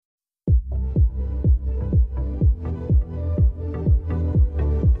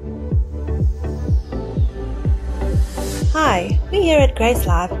Hi, we here at Grace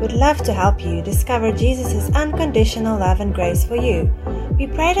Life would love to help you discover Jesus' unconditional love and grace for you. We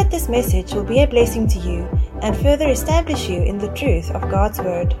pray that this message will be a blessing to you and further establish you in the truth of God's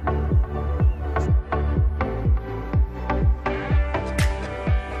Word.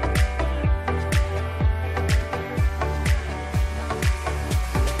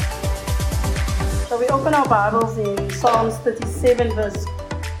 So we open our Bibles in Psalms 37 verse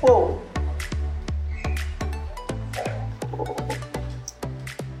 4.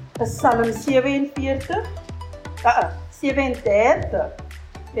 Psalm 37 vers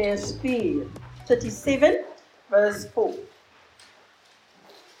 4. 37 verse 4.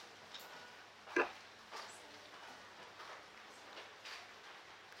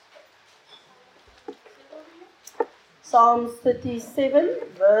 Psalms 37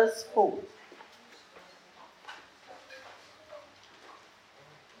 verse 4.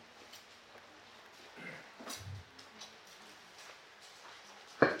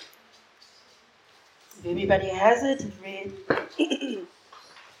 If everybody has it, read.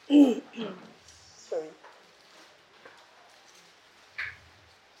 Sorry.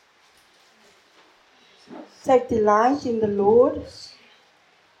 Take delight in the Lord,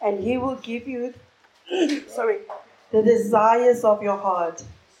 and He will give you the desires of your heart.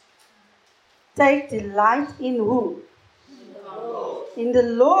 Take delight in who? In the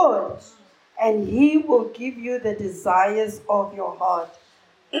Lord, and He will give you the desires of your heart.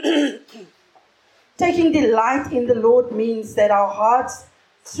 Taking delight in the Lord means that our hearts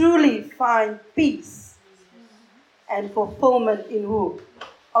truly find peace and fulfillment in who?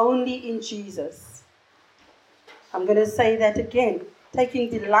 Only in Jesus. I'm going to say that again.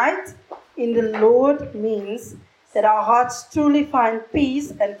 Taking delight in the Lord means that our hearts truly find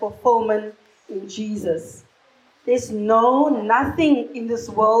peace and fulfillment in Jesus. There's nothing in this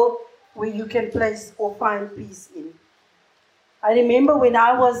world where you can place or find peace in. I remember when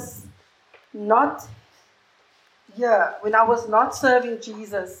I was not serving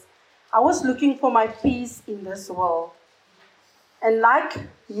Jesus, I was looking for my peace in this world. And like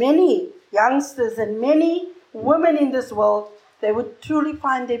many youngsters and many women in this world, they would truly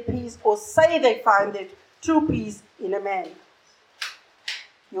find their peace, or say they find their true peace in a man.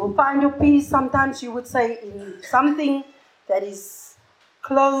 You'll find your peace, sometimes you would say, in something that is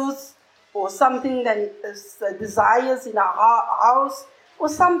clothes, or something that is desires in a house, or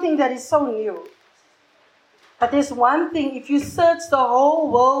something that is so new. But there's one thing, if you search the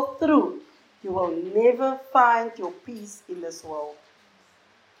whole world through, you will never find your peace in this world.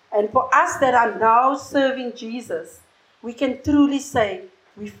 And for us that are now serving Jesus, we can truly say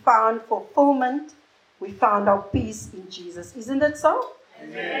we found fulfillment, we found our peace in Jesus. Isn't that so?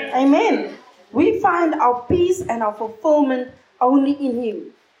 Amen. Amen. We find our peace and our fulfillment only in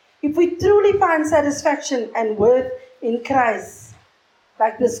Him. If we truly find satisfaction and worth in Christ,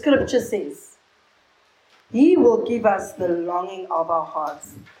 like the scripture says, He will give us the longing of our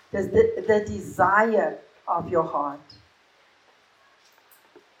hearts, the desire of your heart.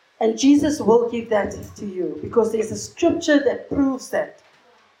 And Jesus will give that to you, because there's a scripture that proves that.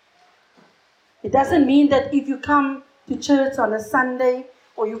 It doesn't mean that if you come to church on a Sunday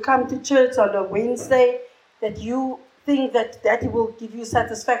or you come to church on a Wednesday that you think that will give you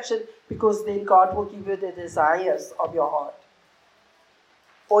satisfaction, because then God will give you the desires of your heart.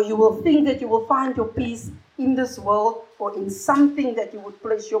 Or you will think that you will find your peace in this world or in something that you would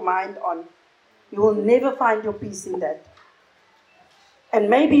place your mind on. You will never find your peace in that. And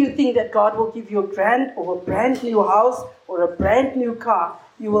maybe you think that God will give you a brand new house or a brand new car.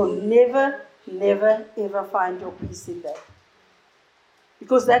 You will never, ever find your peace in that.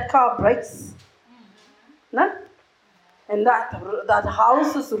 Because that car breaks. No? And that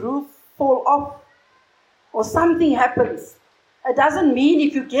house's roof fall off. Or something happens. It doesn't mean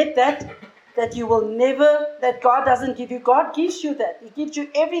if you get that you will never, that God doesn't give you. God gives you that. He gives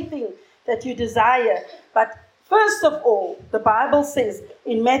you everything that you desire. But first of all, the Bible says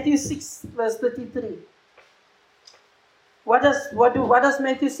in Matthew 6 verse 33. What does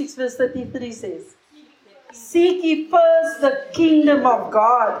Matthew 6 verse 33 says? Seek ye first the kingdom of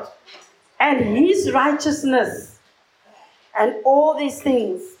God and His righteousness, and all these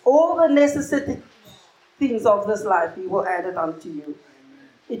things, all the necessary things of this life, He will add it unto you.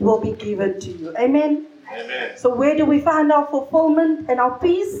 It will be given to you. Amen? Amen. So where do we find our fulfillment and our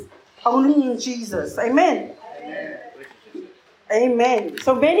peace? Only in Jesus. Amen? Amen. Amen.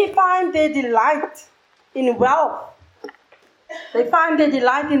 So many find their delight in wealth. They find their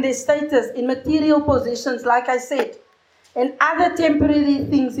delight in their status, in material possessions, like I said, and other temporary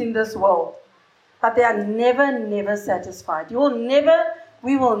things in this world. But they are never satisfied. We will never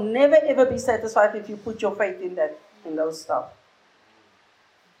ever be satisfied if you put your faith in that. and those stuff.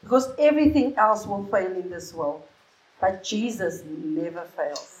 Because everything else will fail in this world. But Jesus never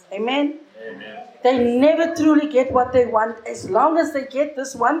fails. Amen? Amen. They never truly get what they want. As long as they get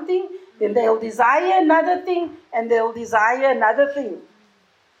this one thing, then they'll desire another thing, and they'll desire another thing.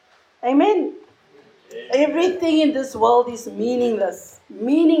 Amen? Everything in this world is meaningless.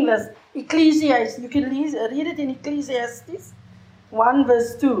 Meaningless. Ecclesiastes, you can read it in Ecclesiastes 1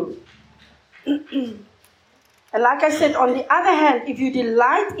 verse 2. And like I said, on the other hand, if you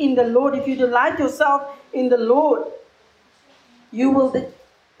delight in the Lord, if you delight yourself in the Lord, you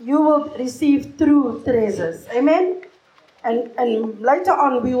will receive true treasures. Amen? And later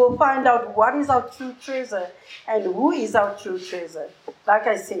on, we will find out what is our true treasure and who is our true treasure. Like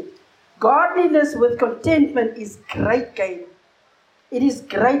I said, godliness with contentment is great gain. It is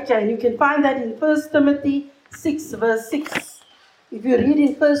great gain. You can find that in 1 Timothy 6 verse 6. If you read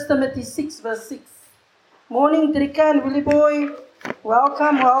in 1 Timothy 6 verse 6. Morning, Drika and Willie Boy.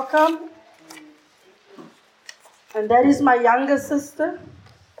 Welcome, welcome. And that is my younger sister.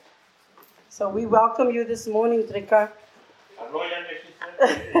 So we welcome you this morning, Drika. Hello, younger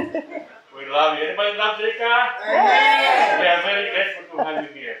sister. We love you. Anybody love Drika? We are very grateful to have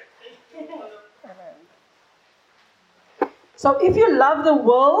you here. So if you love the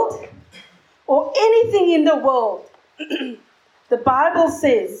world or anything in the world, the Bible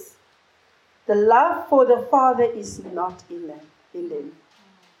says the love for the Father is not in them.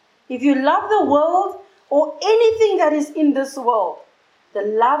 If you love the world or anything that is in this world, the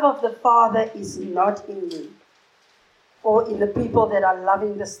love of the Father is not in you or in the people that are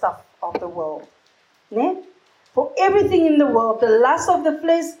loving the stuff of the world. Ne? For everything in the world, the lust of the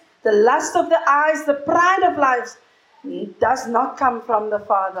flesh, the lust of the eyes, the pride of life does not come from the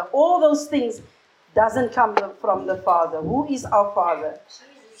Father. All those things doesn't come from the Father. Who is our Father?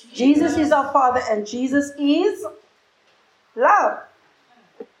 Jesus is our Father, and Jesus is love.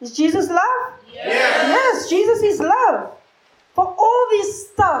 Is Jesus love? Yes, Jesus is love. For all this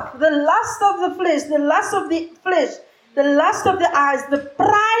stuff, the lust of the flesh, the lust of the flesh, the lust of the eyes, the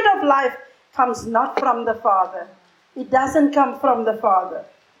pride of life comes not from the Father. It doesn't come from the Father.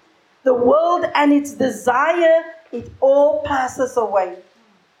 The world and its desire, it all passes away.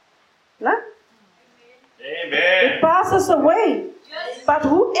 No? Amen. It passes away. But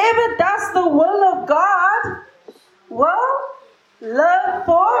whoever does the will of God will live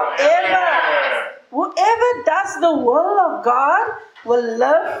forever. Whoever does the will of God will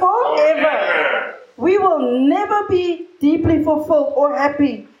live forever. We will never be deeply fulfilled or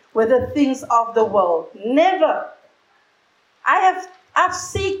happy with the things of the world. Never. I've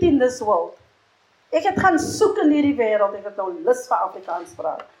seeked in this world. Ek het gaan soek in hierdie wêreld. Ek het nou lus vir Afrikaans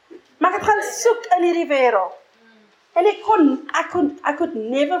praat. Maar ek het gaan soek in hierdie wêreld. And I could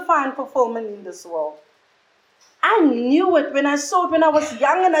never find fulfillment in this world. I knew it when I saw it when I was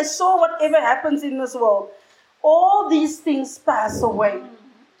young, and I saw whatever happens in this world. All these things pass away.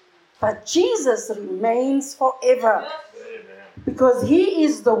 But Jesus remains forever. Because He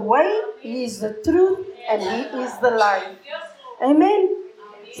is the way, He is the truth, and He is the life. Amen?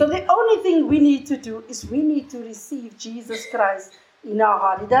 So the only thing we need to do is we need to receive Jesus Christ in our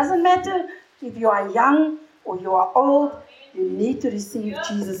heart. It doesn't matter if you are young or you are old, you need to receive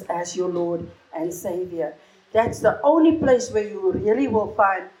Jesus as your Lord and Savior. That's the only place where you really will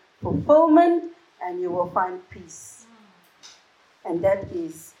find fulfillment and you will find peace. And that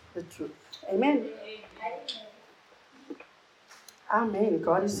is the truth. Amen. Amen.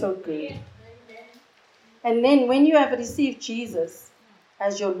 God is so good. And then when you have received Jesus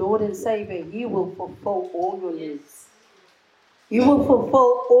as your Lord and Savior, He will fulfill all your needs. He will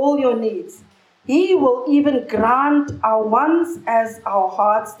fulfill all your needs. He will even grant our wants as our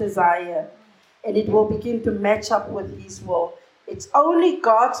heart's desire. And it will begin to match up with His will. It's only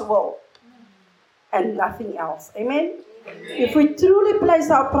God's will and nothing else. Amen? If we truly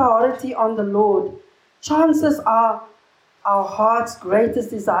place our priority on the Lord, chances are our heart's greatest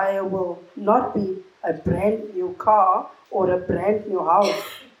desire will not be a brand new car or a brand new house,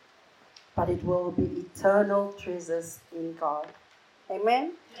 but it will be eternal treasures in God.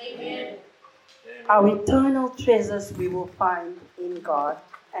 Amen? Amen. Our eternal treasures we will find in God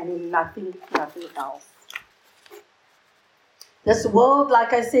and in nothing else. This world,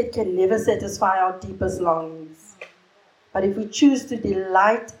 like I said, can never satisfy our deepest longings. But if we choose to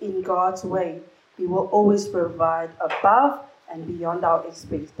delight in God's way, He will always provide above and beyond our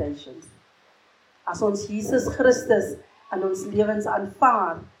expectations. As ons Jesus Christus in ons lewens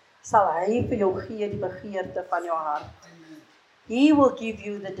aanvaar, sal Hy vir jou gee die begeerte van jou hart. He will give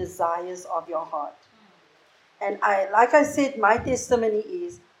you the desires of your heart. And like I said, my testimony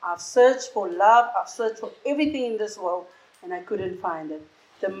is, I've searched for love. I've searched for everything in this world, and I couldn't find it.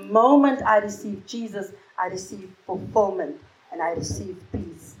 The moment I received Jesus, I received fulfillment, and I received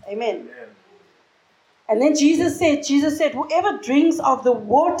peace. Amen. Amen. And then Jesus said, whoever drinks of the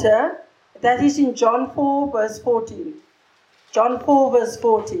water, that is in John 4 verse 14. John 4 verse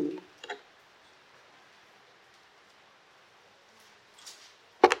 14.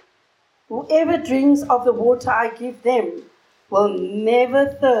 Whoever drinks of the water I give them will never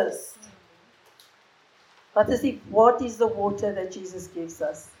thirst. What is the water that Jesus gives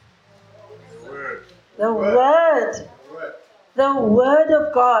us? Word. The Word. The Word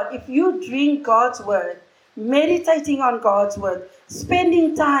of God. If you drink God's Word, meditating on God's Word,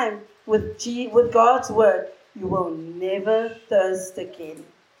 spending time with God's Word, you will never thirst again.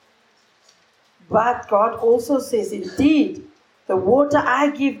 But God also says, indeed, the water I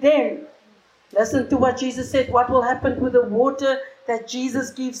give them. Listen to what Jesus said. What will happen with the water that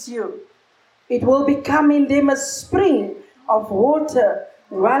Jesus gives you? It will become in them a spring of water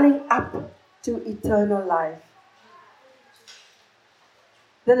welling up to eternal life.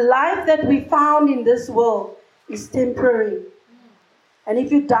 The life that we found in this world is temporary. And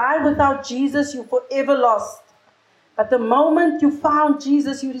if you die without Jesus, you're forever lost. But the moment you found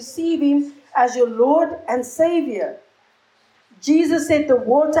Jesus, you receive Him as your Lord and Savior. Jesus said, the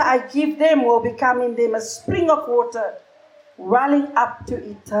water I give them will become in them a spring of water, welling up to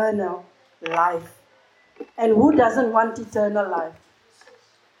eternal life. And who doesn't want eternal life?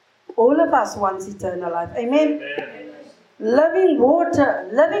 All of us want eternal life. Amen? Amen. Living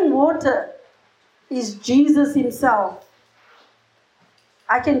water is Jesus Himself.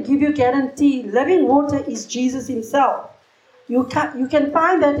 I can give you guarantee, living water is Jesus Himself. You can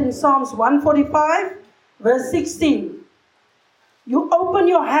find that in Psalms 145, verse 16. You open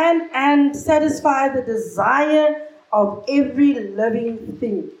your hand and satisfy the desire of every living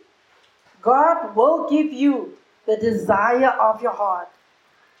thing. God will give you the desire of your heart.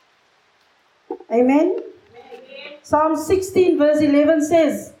 Amen? Psalm 16 verse 11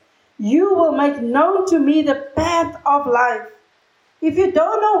 says, you will make known to me the path of life. If you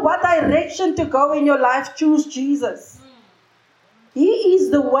don't know what direction to go in your life, choose Jesus. He is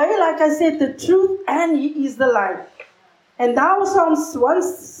the way, like I said, the truth, and He is the life. And now Psalm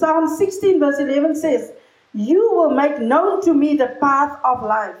 16 verse 11 says, you will make known to me the path of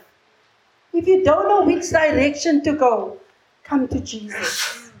life. If you don't know which direction to go, come to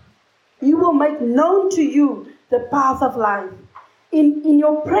Jesus. He will make known to you the path of life. In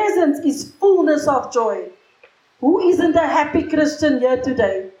your presence is fullness of joy. Who isn't a happy Christian here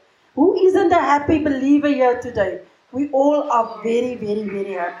today? Who isn't a happy believer here today? We all are very, very,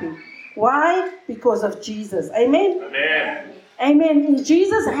 very happy. Why? Because of Jesus. Amen? Amen. Amen. In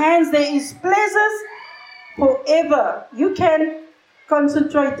Jesus' hands there is pleasures forever. You can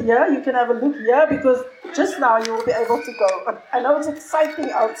concentrate here. You can have a look here because just now you will be able to go. I know it's exciting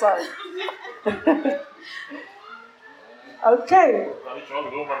outside. Okay.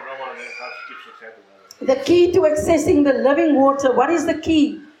 The key to accessing the living water. What is the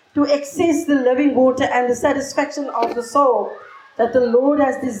key to access the living water and the satisfaction of the soul that the Lord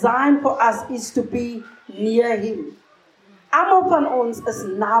has designed for us is to be near Him. Almal van ons is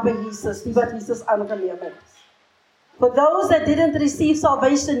naby Jesus, die wat Jesus aangeneem het. For those that didn't receive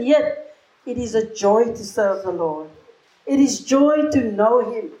salvation yet, it is a joy to serve the Lord. It is joy to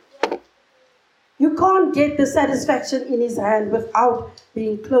know Him. You can't get the satisfaction in His hand without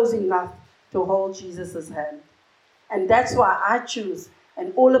being close enough to hold Jesus' hand. And that's why I choose,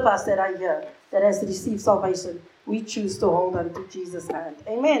 and all of us that are here, that has received salvation, we choose to hold on to Jesus' hand.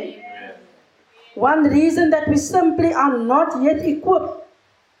 Amen. Amen. One reason that we simply are not yet equipped,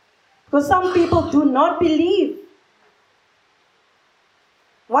 because some people do not believe.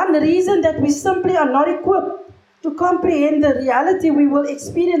 One reason that we simply are not equipped to comprehend the reality we will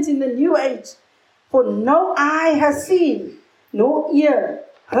experience in the new age. For no eye has seen, no ear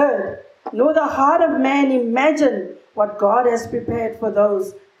heard, nor the heart of man imagined what God has prepared for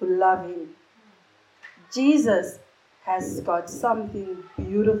those who love Him. Jesus has got something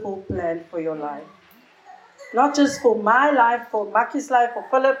beautiful planned for your life. Not just for my life, for Maki's life, for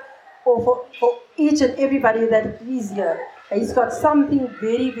Philip, or for each and everybody that is here. He's got something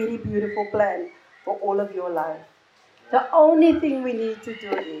very, very beautiful planned for all of your life. The only thing we need to do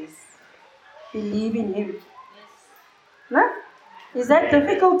is believe in Him. No? Is that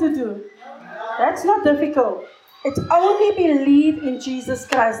difficult to do? That's not difficult. It's only believe in Jesus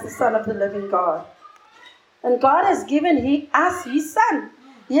Christ, the Son of the living God. And God has given us His Son.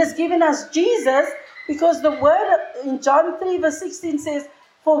 He has given us Jesus because the word in John 3 verse 16 says,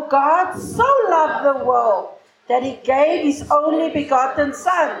 for God so loved the world that He gave His only begotten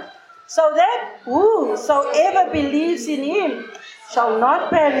Son, so that whosoever believes in Him shall not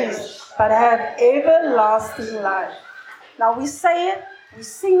perish, but have everlasting life. Now we say it, we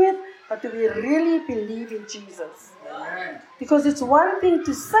sing it, but do we really believe in Jesus? Because it's one thing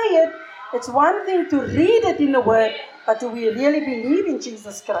to say it, it's one thing to read it in the Word, but do we really believe in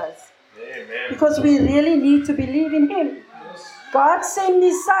Jesus Christ? Amen. Because we really need to believe in Him. God sent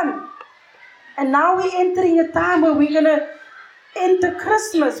His Son. And now we're entering a time where we're going to enter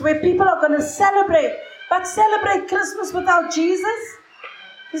Christmas, where people are going to celebrate. But celebrate Christmas without Jesus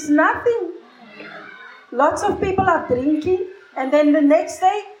is nothing. Lots of people are drinking, and then the next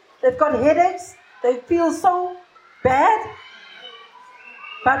day they've got headaches. They feel so bad.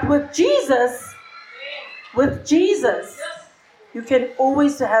 But with Jesus, you can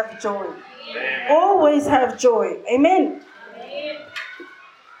always have joy. Amen. Always have joy. Amen.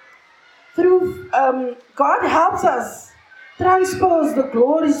 Through God helps us transpose the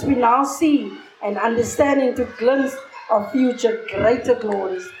glories we now see and understand into glimpse of future greater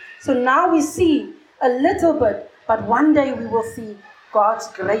glories. So now we see a little bit, but one day we will see God's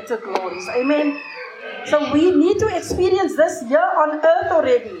greater glories. Amen. So we need to experience this here on earth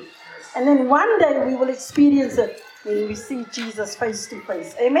already. And then one day we will experience it when we see Jesus face to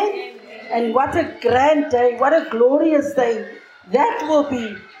face. Amen. And what a grand day, what a glorious day that will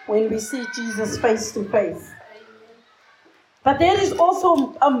be when we see Jesus face to face. But there is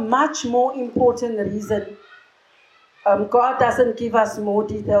also a much more important reason. God doesn't give us more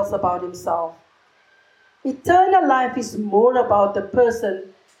details about Himself. Eternal life is more about the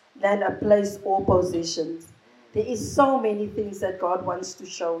person than a place or possessions. There is so many things that God wants to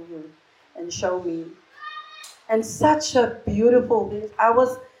show you and show me. And such a beautiful thing. I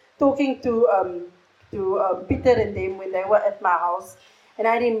was talking to Peter and them when they were at my house. And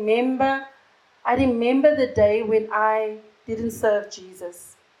I remember the day when I didn't serve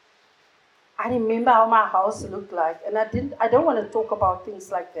Jesus. I remember how my house looked like. And I don't want to talk about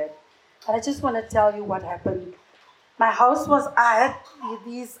things like that. But I just want to tell you what happened. My house I had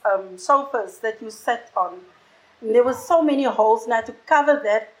these sofas that you sat on. And there were so many holes, and I had to cover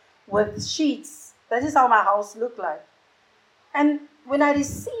that with sheets. That is how my house looked like. And when I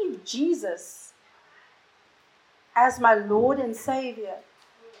received Jesus as my Lord and Savior,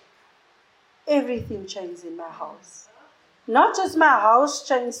 everything changed in my house. Not just my house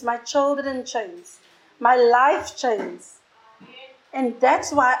changed, my children changed. My life changed. And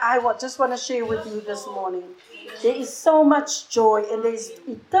that's why I just want to share with you this morning. There is so much joy and there is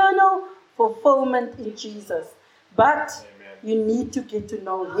eternal fulfillment in Jesus. But you need to get to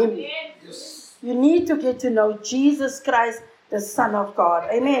know Him. You need to get to know Jesus Christ, the Son of God.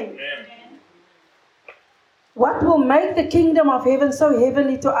 Amen. What will make the kingdom of heaven so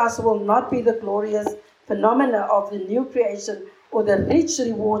heavenly to us will not be the glorious phenomena of the new creation or the rich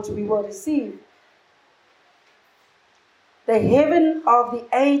rewards we will receive. The heaven of the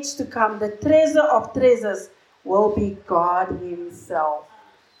age to come, the treasure of treasures, will be God Himself.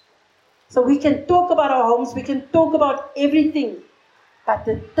 So we can talk about our homes, we can talk about everything, but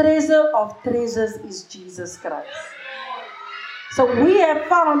the treasure of treasures is Jesus Christ. So we have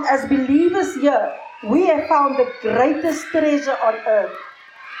found, as believers here, we have found the greatest treasure on earth.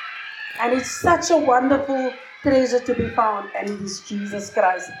 And it's such a wonderful treasure to be found, and it is Jesus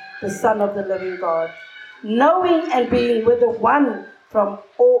Christ, the Son of the living God. Knowing and being with the one from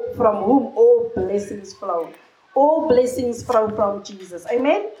whom all blessings flow. All blessings flow from Jesus.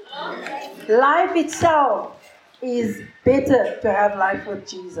 Amen? Life itself is better to have life with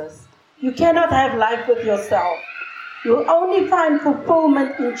Jesus. You cannot have life with yourself. You'll only find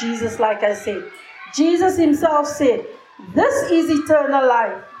fulfillment in Jesus, like I said. Jesus Himself said, "This is eternal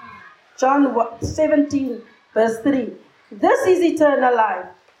life." John 17, verse 3. "This is eternal life,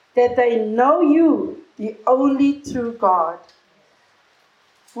 that they know You, the only true God."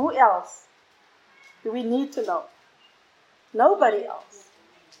 Who else do we need to know? Nobody else.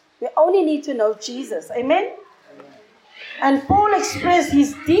 We only need to know Jesus. Amen? And Paul expressed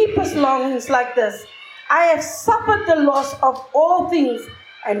his deepest longings like this: "I have suffered the loss of all things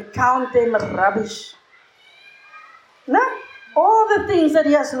and count them rubbish." Now, all the things that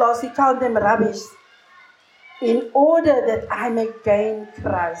he has lost, he count them rubbish, in order that I may gain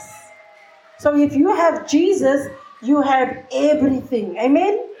Christ. So if you have Jesus, you have everything.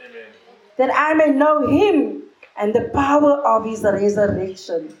 Amen? That I may know Him and the power of His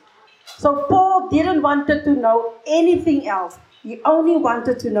resurrection. So Paul didn't want to know anything else. He only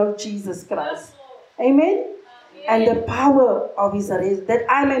wanted to know Jesus Christ. Amen? And the power of His resurrection. That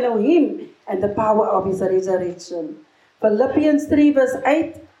I may know Him and the power of His resurrection. Philippians 3 verse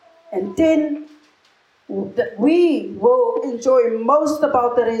 8 and 10. that we will enjoy most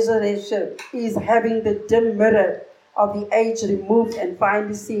about the resurrection is having the dim mirror of the age removed and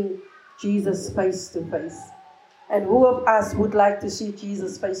finally seeing Jesus face to face. And who of us would like to see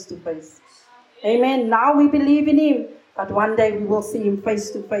Jesus face to face? Amen. Now we believe in him, but one day we will see him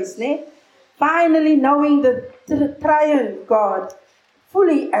face to face. Finally knowing the triune God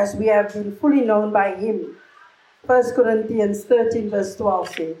fully as we have been fully known by him. 1 Corinthians 13 verse 12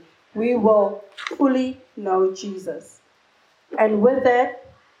 says, we will fully know Jesus. And with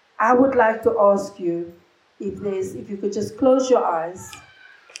that, I would like to ask you, if you could just close your eyes.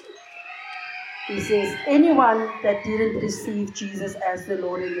 He says, anyone that didn't receive Jesus as the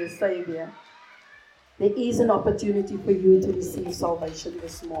Lord and the Savior, there is an opportunity for you to receive salvation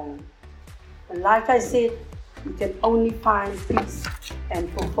this morning. And like I said, you can only find peace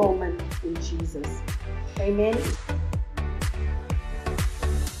and fulfillment in Jesus. Amen.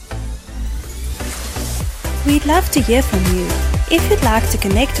 We'd love to hear from you. If you'd like to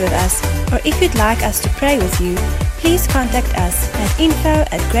connect with us, or if you'd like us to pray with you, please contact us at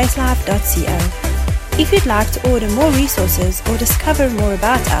info@gracelife.co. If you'd like to order more resources or discover more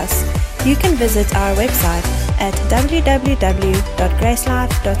about us, you can visit our website at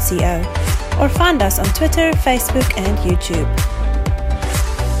www.gracelife.co or find us on Twitter, Facebook and YouTube.